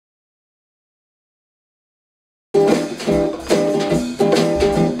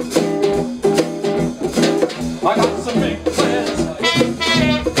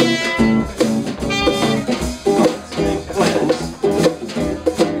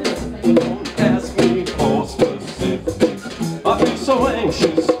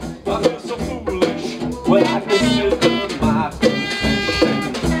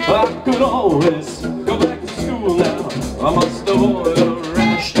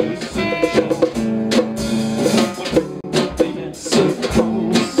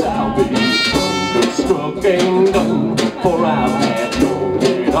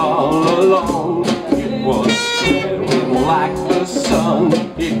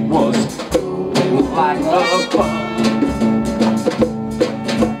was moving like a bug.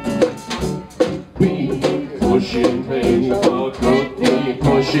 Be pushing paper, could be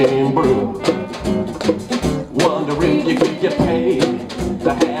pushing broom. Wonder if you could get paid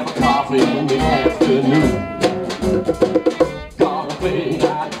to have a coffee in the afternoon. Got a big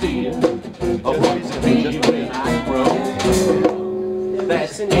idea of what to be when I grow.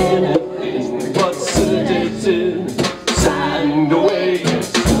 That's anything but sedative, signed away and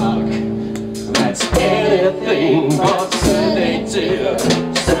stuck. That's anything but sedative,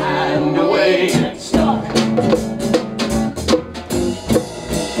 signed away and stuck.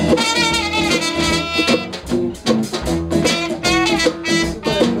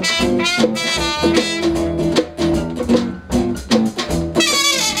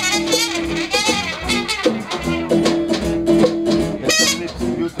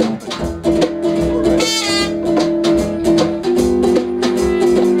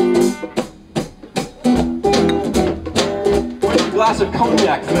 Glass of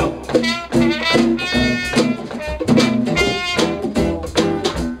cognac, Phil.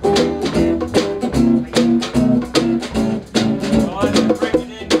 Well, I have to bring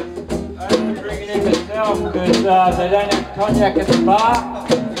it in myself because they don't have cognac at the bar.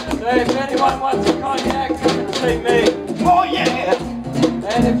 So if anyone wants a cognac, come and see me. Oh yeah!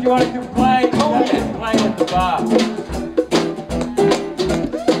 And if you want to complain, come and complain at the bar.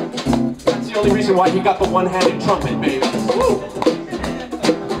 That's the only reason why he got the one-handed trumpet, baby. Woo.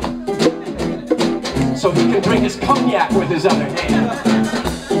 So he can drink his cognac with his other hand.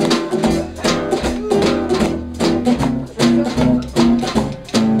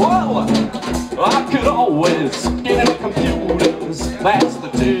 Well, I could always get into computers. That's the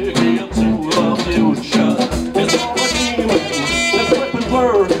ticket to the future. It's all the demons, the flipping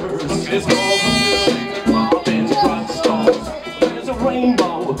burgers. It's all the Robin's drugstores. There's a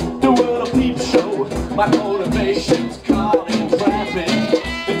rainbow doing a peep show. My motivation's caught in traffic.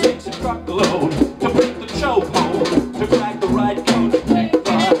 It takes a truckload to break the chokehold, to crack the right code, to take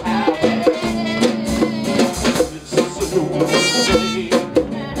the habit. It's a new day.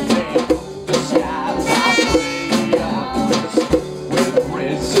 The skies are gray. With a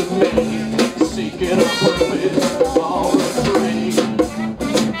resume, seeking a purpose for a trade.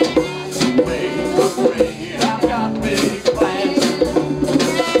 To make a grade, I've got big plans.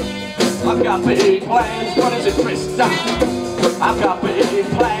 I've got big plans. What is it, Trista? I've got big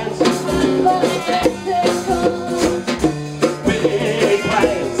plans. Big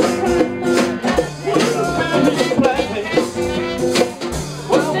plans. Big plans.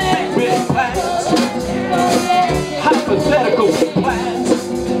 Well, big plans. Hypothetical plans.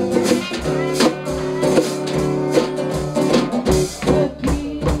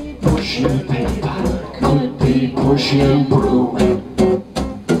 Pushing paper, could be pushing broom.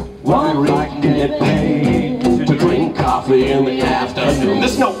 Wonder I can get paid to drink coffee in the afternoon.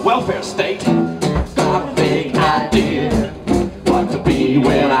 There's no welfare state. Got a big idea what to be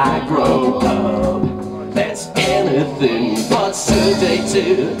when I grow up. That's anything but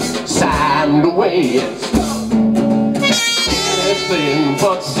sedated, signed away and stuck. Anything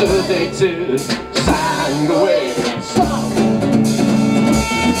but sedated, signed away and stuck.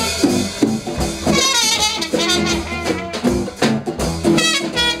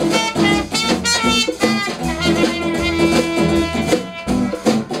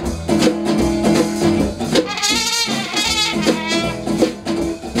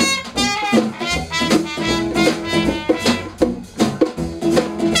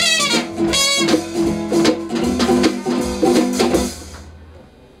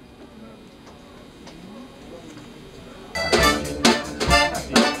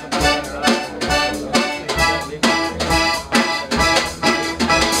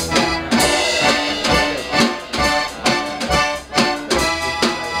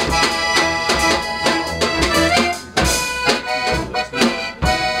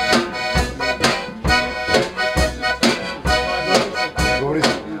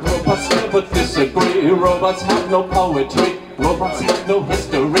 But disagree. Robots have no poetry. Robots have no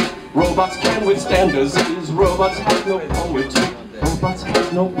history. Robots can withstand disease. Robots have no poetry. Robots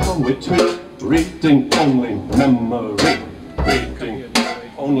have no poetry. Reading only memory. Reading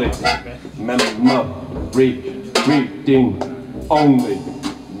only memory. Reading only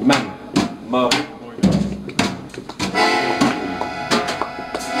memory.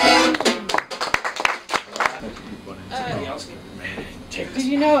 Did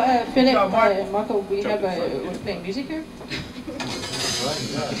you know, Philip, Michael, we have we're playing music here?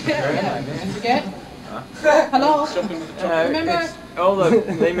 Yeah. Forget? Hello? Remember? All the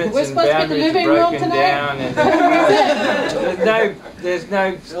limits We're and supposed to be in the boundaries are living room broken tonight. down. And there's no there's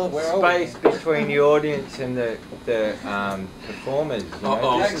no space between the audience and the performers. You know?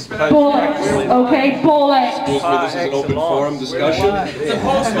 Bullets. Okay, bullets. Schools where this is an open forum discussion. It's a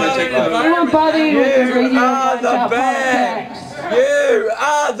postmodern environment. We won't bother you with the radio are the about band. politics. You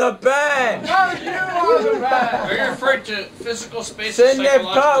are the band. Are you referring to physical space or Send their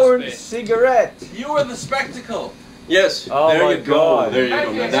power psychological and space? cigarette. You are the spectacle. Yes, Oh there my you go. God. There you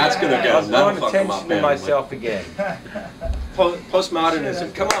go. Now that's gonna I get was him. That'll drawing fuck him attention up. to man. myself again.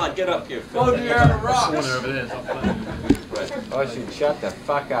 Postmodernism. Come on, get up here. Phil. Oh, you're on a rock. I should shut the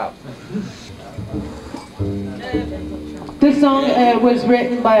fuck up. This song was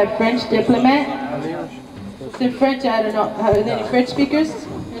written by a French diplomat. It's in French, I don't know. Are there any French speakers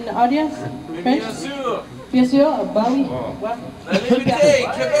in the audience? French? Bien sûr. Bien sûr, bah oui. La liberté,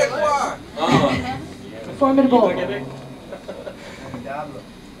 Québécois. Formidable.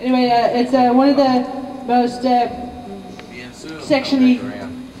 Anyway, it's one of the most Bien sûr. sexually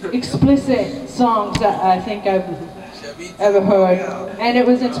explicit songs that I think I've ever heard. And it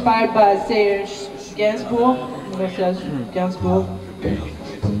was inspired by Serge Gainsbourg. Serge Gainsbourg.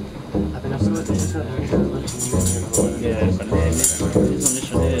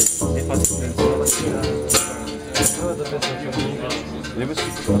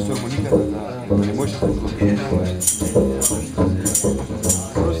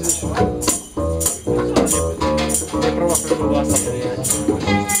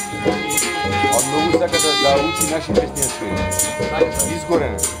 Много сака да учи наши песни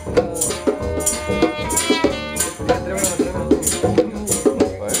изгорена.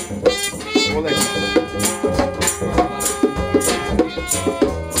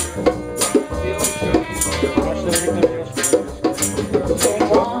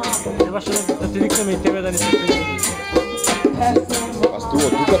 Аз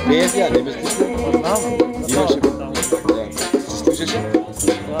тук пеят я, не ме слушаш. Имаше... Се слушаше?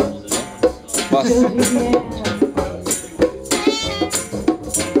 Бас.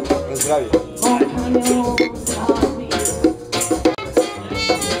 Здравей.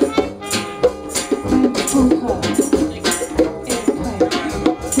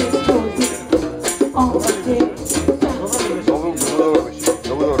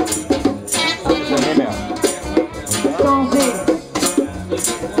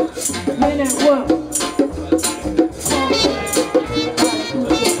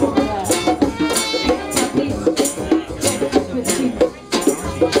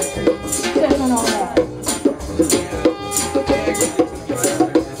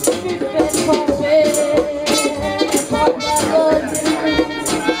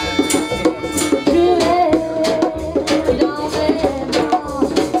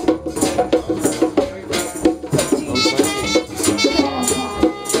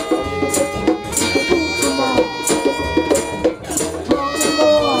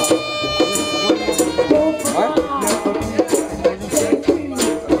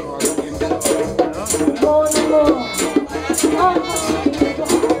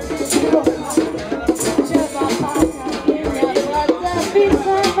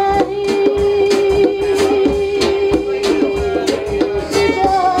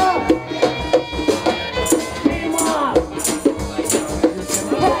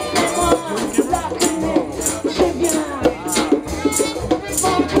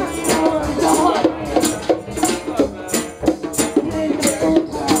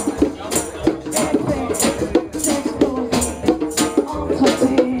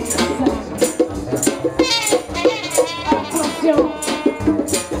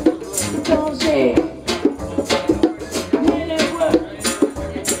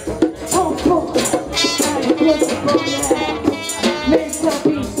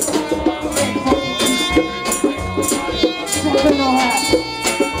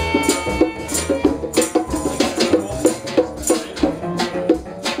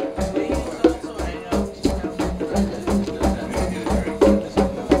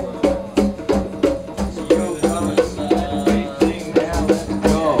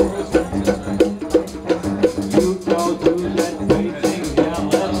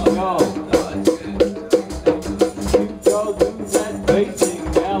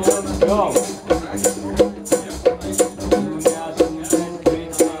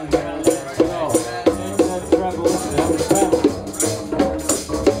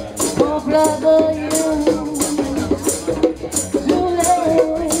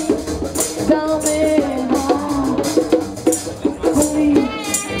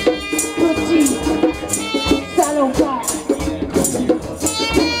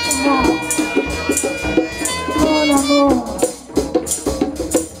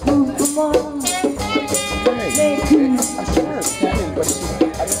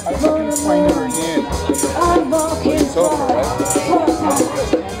 I can find her again. It's over,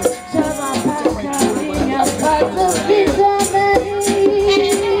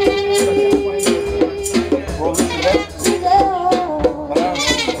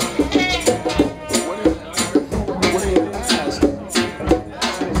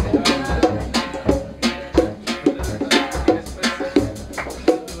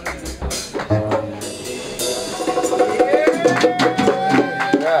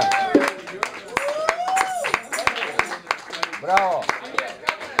 Bravo.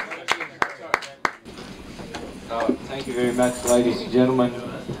 Thank you very much, ladies and gentlemen.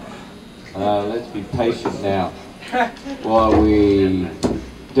 Let's be patient now while we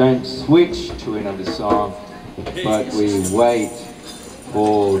don't switch to another song, but we wait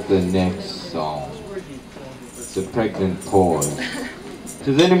for the next song. It's a pregnant pause.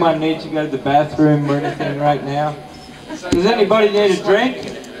 Does anyone need to go to the bathroom or anything right now? Does anybody need a drink?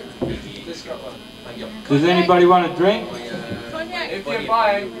 Does anybody want a drink? If you're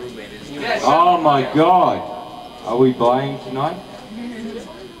buying, yes. Oh my God! Are we buying tonight?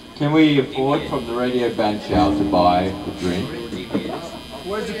 Can we afford from the radio band shell to buy a drink?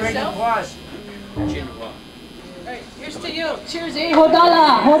 Where's the pregnant pause? Here's to you. Cheers, eh?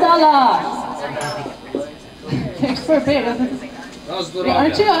 Hodala! Hodala! Thanks for a bit.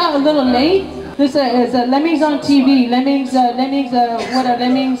 Aren't you a little late? This is Lemmings on TV. Lemmings, what are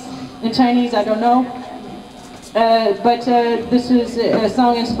lemmings in Chinese? I don't know. But this is a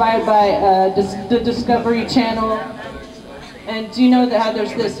song inspired by the Discovery Channel. And do you know how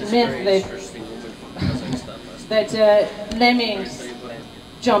there's this myth that lemmings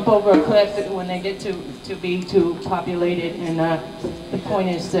jump over a cliff when they get to be too populated? And the point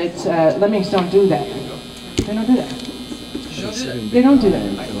is that lemmings don't do that. They don't do that. They don't do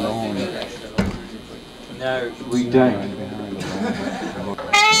that. No, we don't.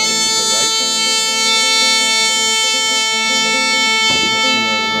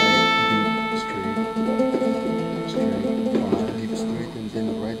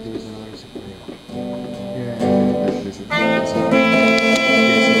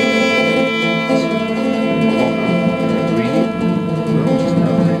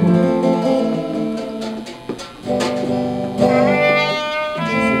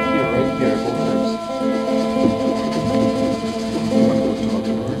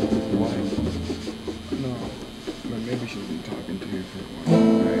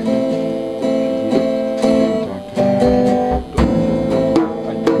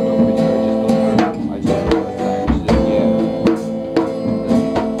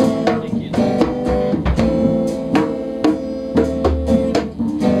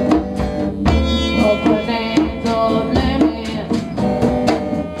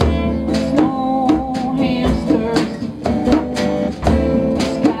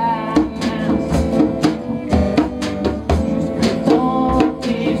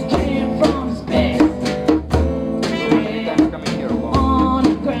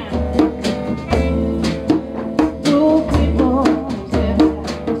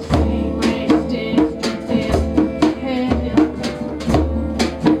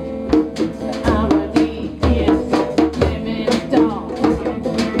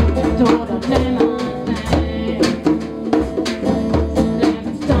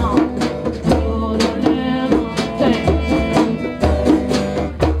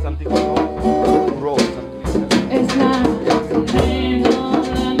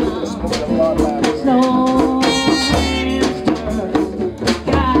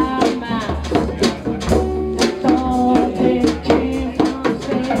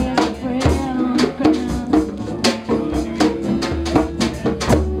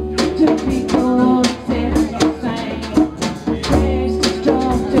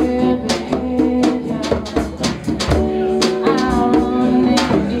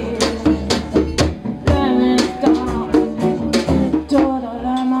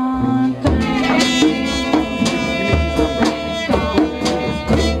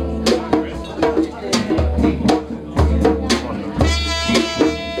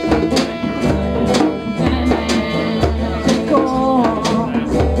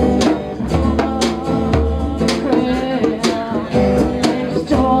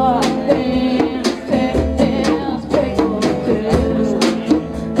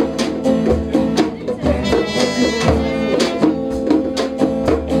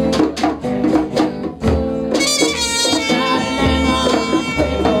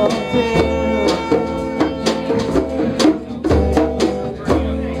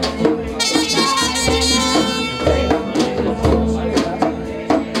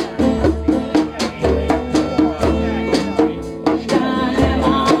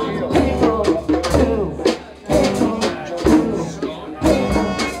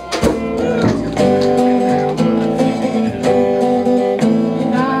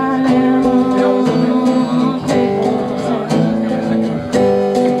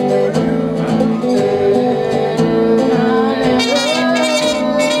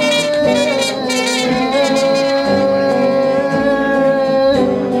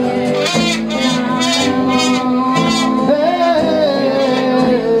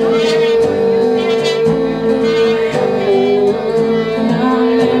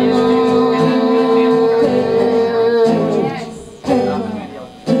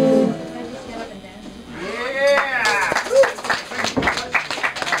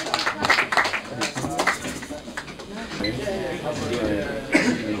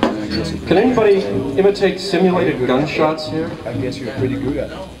 Can anybody imitate simulated gunshots here? I guess you're pretty good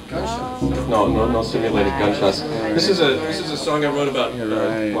at it. No simulated gunshots. This is a song I wrote about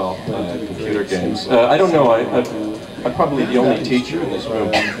computer games. I don't know. I'm probably the only teacher in this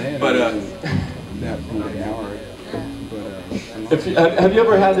room. But have you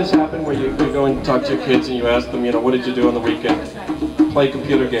ever had this happen where you go and talk to your kids and you ask them, you know, what did you do on the weekend? Play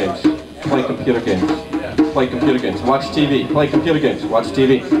computer games. Play computer games. Play computer games. Watch TV. Play computer games. Watch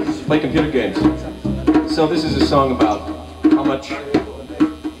TV. Play computer games. So this is a song about how much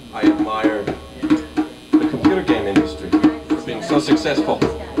I admire the computer game industry for being so successful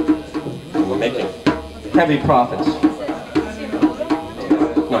and we're making heavy profits.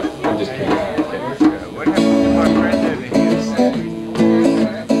 No, I'm just kidding. What happened to my friend over here?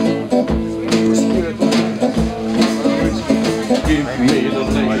 Give me the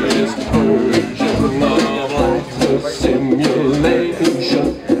latest version of life's simulation.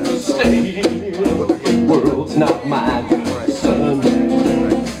 The state of the world's not my concern.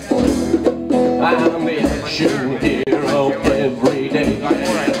 I'm the action hero every day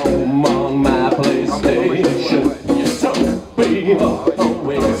at home on my PlayStation. Utopia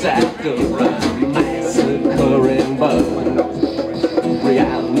always after a massacring bug.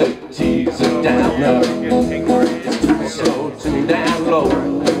 Reality's a downer, slow to download.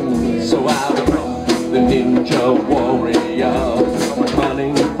 So I become the ninja warrior,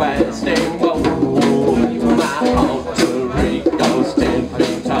 running fast and bold. My alter ego's 10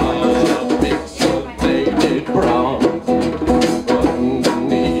 feet tall.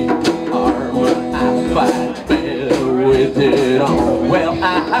 Well,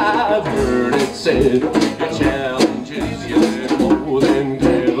 I've heard it said your challenges you learn more than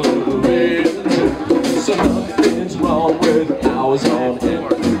television. So nothing's wrong with hours on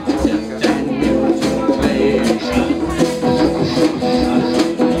end and mutilation.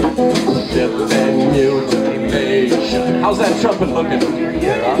 Death and mutilation. How's that trumpet looking?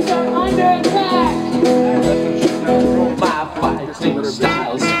 Units are under attack. My fighting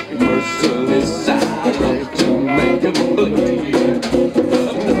style's merciless. I love to make it bleed.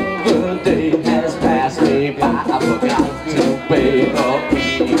 Another day has passed me by. I forgot to pay the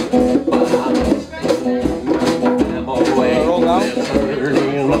fee. But I'm away. There's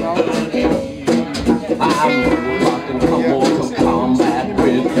hurting up the key. I'm rocking Mortal Kombat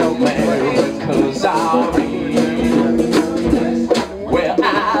with America's army. Well,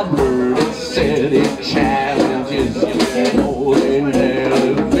 I've heard it said it challenges you more than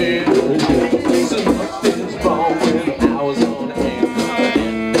television. So nothing's wrong with hours on end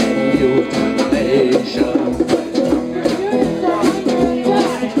and mutilation.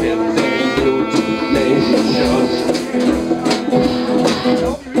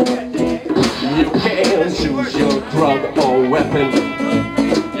 You can choose your drug or weapon,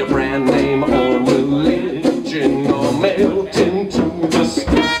 your brand name or religion, or melt into the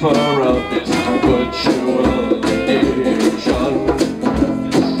stupor of this virtual addiction.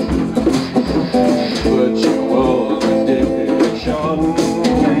 Virtual addiction.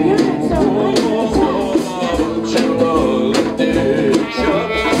 Virtual addiction.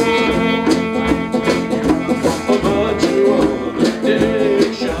 Virtual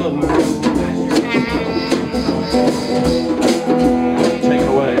addiction. Take it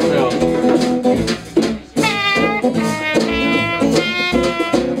away, Phil.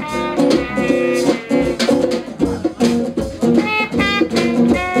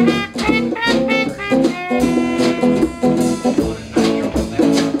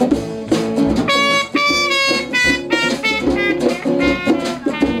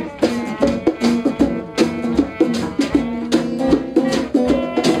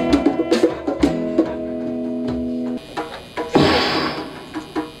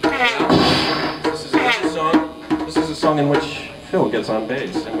 In which Phil gets on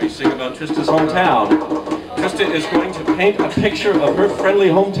bass and we sing about Trista's hometown. Trista is going to paint a picture of her friendly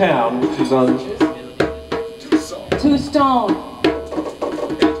hometown, which is on Tucson,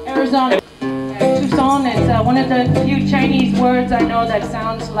 Arizona. Tucson is one of the few Chinese words I know that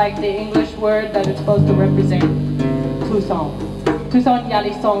sounds like the English word that it's supposed to represent. Tucson. Tucson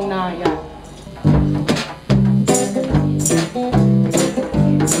yali song na ya.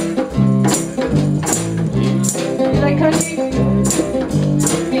 You like country?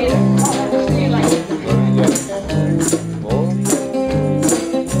 Yeah. Oh, you like it.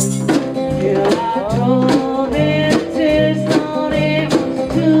 I drove into Tucson, it was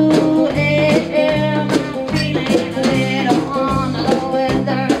 2 a.m. Feeling a little under the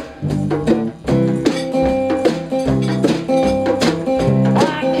weather. I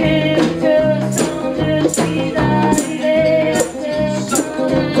came to Tucson to see the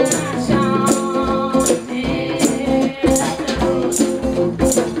sun.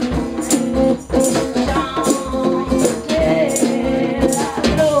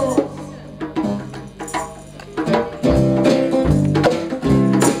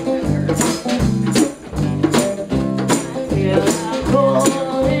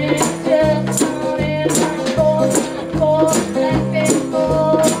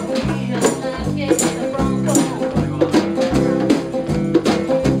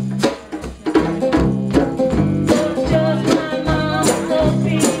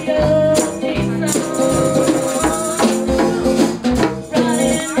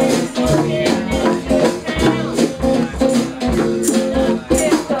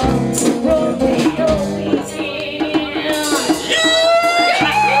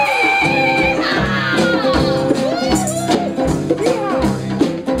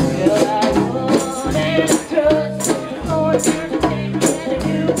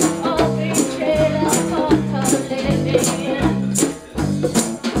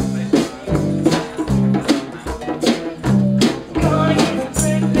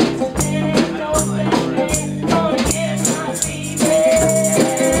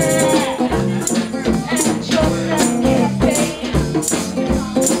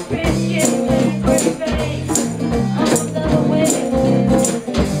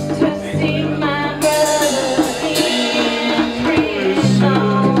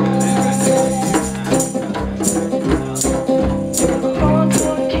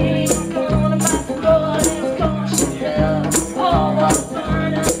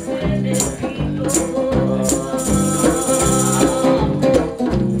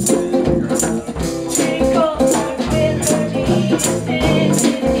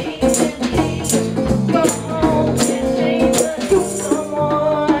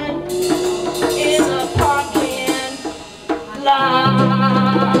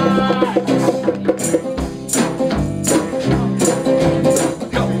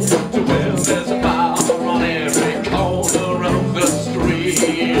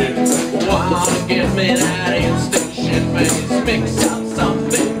 coming out of your station face. Mix up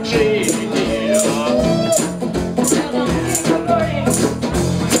something cheap.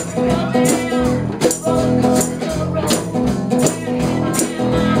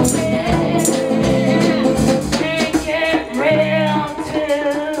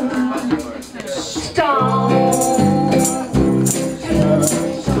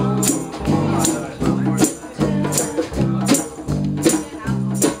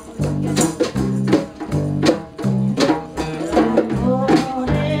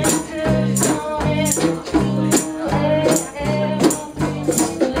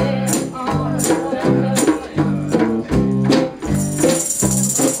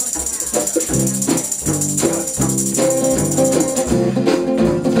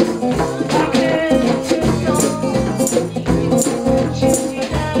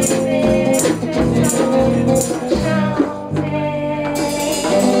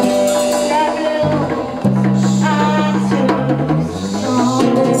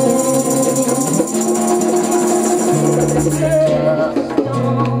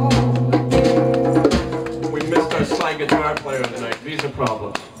 We missed our slide guitar player tonight. Visa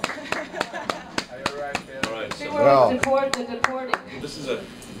problem. Alright, They so were deporting. this is a...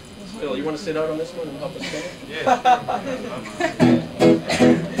 Phil, you want to sit out on this one and help us sing it?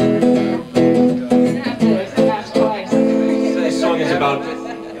 Didn't have to ask twice. This song is about...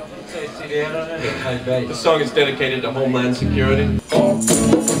 The song is dedicated to Homeland Security.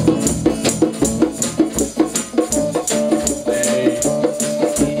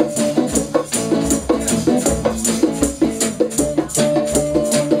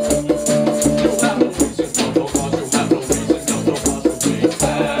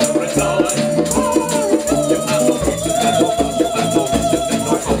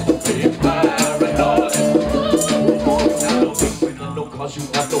 You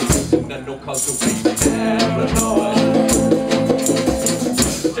have no reason and no cause to be paranoid.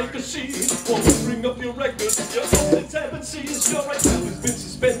 Take a seat, won't you bring up your record? Your opponents haven't seized your right now has been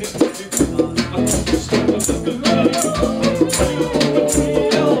suspended.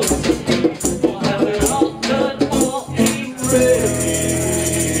 We'll have it all done for erase.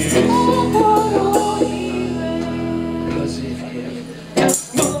 Cause if you have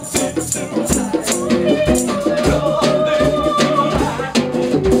nothing to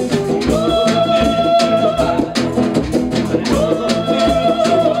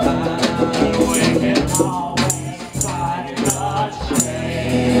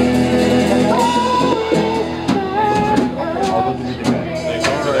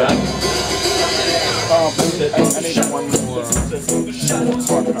I need one more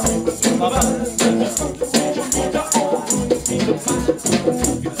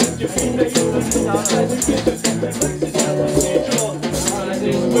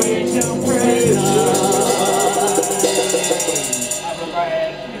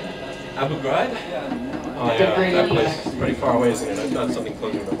Abu Ghraib? Oh yeah, that place is pretty far away, isn't it? I thought something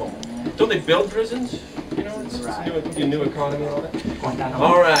closer to home. Don't they build prisons? You know, it's a new economy and all that.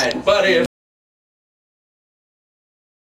 All right, buddy.